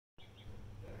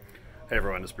Hey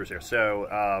everyone, it's Bruce here.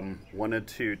 So, wanted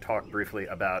to talk briefly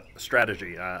about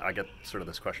strategy. I get sort of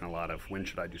this question a lot of when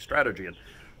should I do strategy, and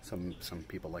some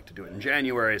people like to do it in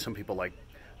January. Some people like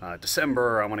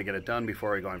December. I want to get it done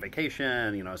before I go on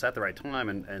vacation. You know, is that the right time?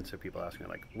 And so people ask me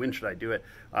like, when should I do it?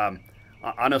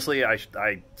 Honestly, I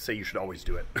say you should always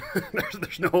do it.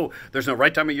 there's no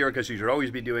right time of year because you should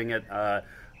always be doing it.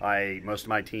 Most of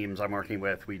my teams I'm working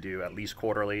with, we do at least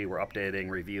quarterly. We're updating,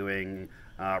 reviewing,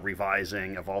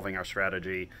 revising, evolving our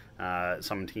strategy.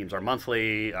 Some teams are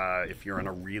monthly. If you're in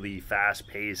a really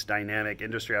fast-paced, dynamic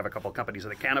industry, I have a couple of companies in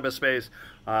the cannabis space.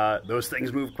 Those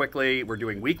things move quickly. We're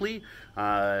doing weekly,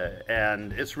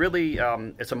 and it's really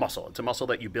it's a muscle. It's a muscle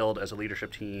that you build as a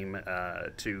leadership team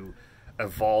to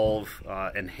evolve,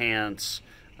 enhance,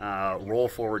 roll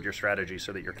forward your strategy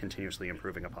so that you're continuously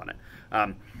improving upon it.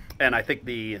 And I think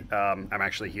I'm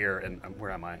actually here, and where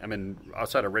am I? I'm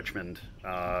outside of Richmond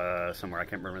somewhere. I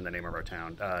can't remember the name of our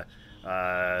town.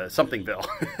 Somethingville.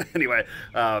 Anyway,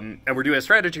 and we're doing a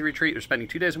strategy retreat. We're spending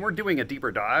 2 days, and we're doing a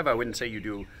deeper dive. I wouldn't say you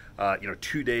do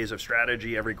 2 days of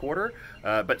strategy every quarter,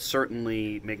 but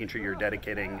certainly making sure you're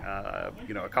dedicating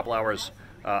a couple hours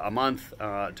a month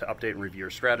to update and review your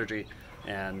strategy.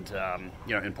 And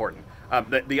important.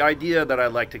 The idea that I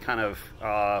like to kind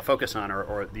of focus on,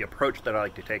 or the approach that I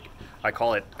like to take, I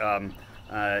call it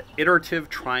iterative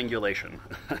triangulation.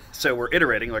 So we're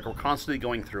iterating, like we're constantly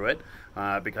going through it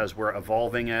because we're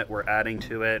evolving it, we're adding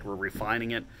to it, we're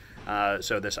refining it.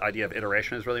 So this idea of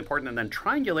iteration is really important. And then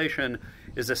triangulation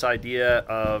is this idea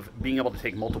of being able to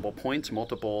take multiple points,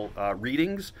 multiple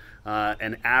readings,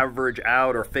 and average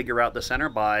out or figure out the center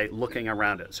by looking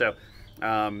around it. So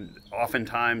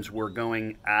oftentimes we're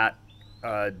going at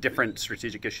different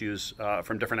strategic issues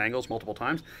from different angles multiple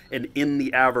times, and in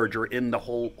the average or in the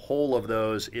whole of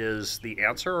those is the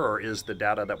answer or is the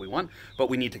data that we want. But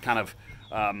we need to kind of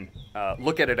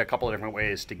look at it a couple of different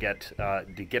ways to get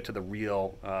to the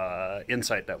real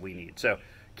insight that we need. So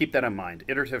keep that in mind.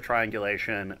 Iterative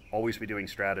triangulation, always be doing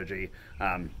strategy.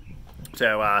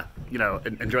 So,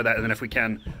 enjoy that. And then if we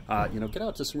can, get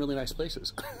out to some really nice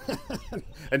places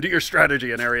and do your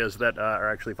strategy in areas that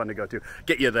are actually fun to go to.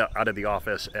 Get you out of the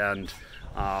office and,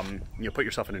 put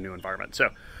yourself in a new environment.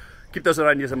 So keep those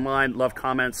ideas in mind. Love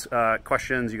comments,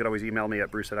 questions. You can always email me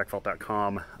at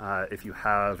bruce@eckfeldt.com. If you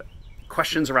have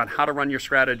questions around how to run your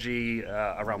strategy,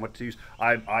 around what to use.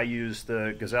 I use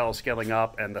the Gazelle scaling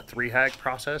up and the 3HAG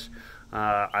process.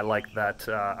 I like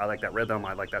that rhythm.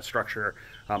 I like that structure.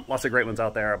 Lots of great ones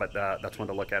out there, but that's one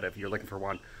to look at if you're looking for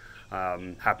one.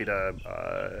 Happy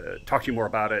to talk to you more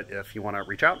about it if you want to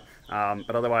reach out.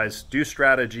 But otherwise, do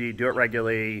strategy, do it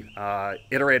regularly,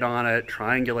 iterate on it,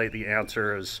 triangulate the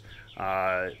answers.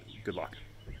 Good luck.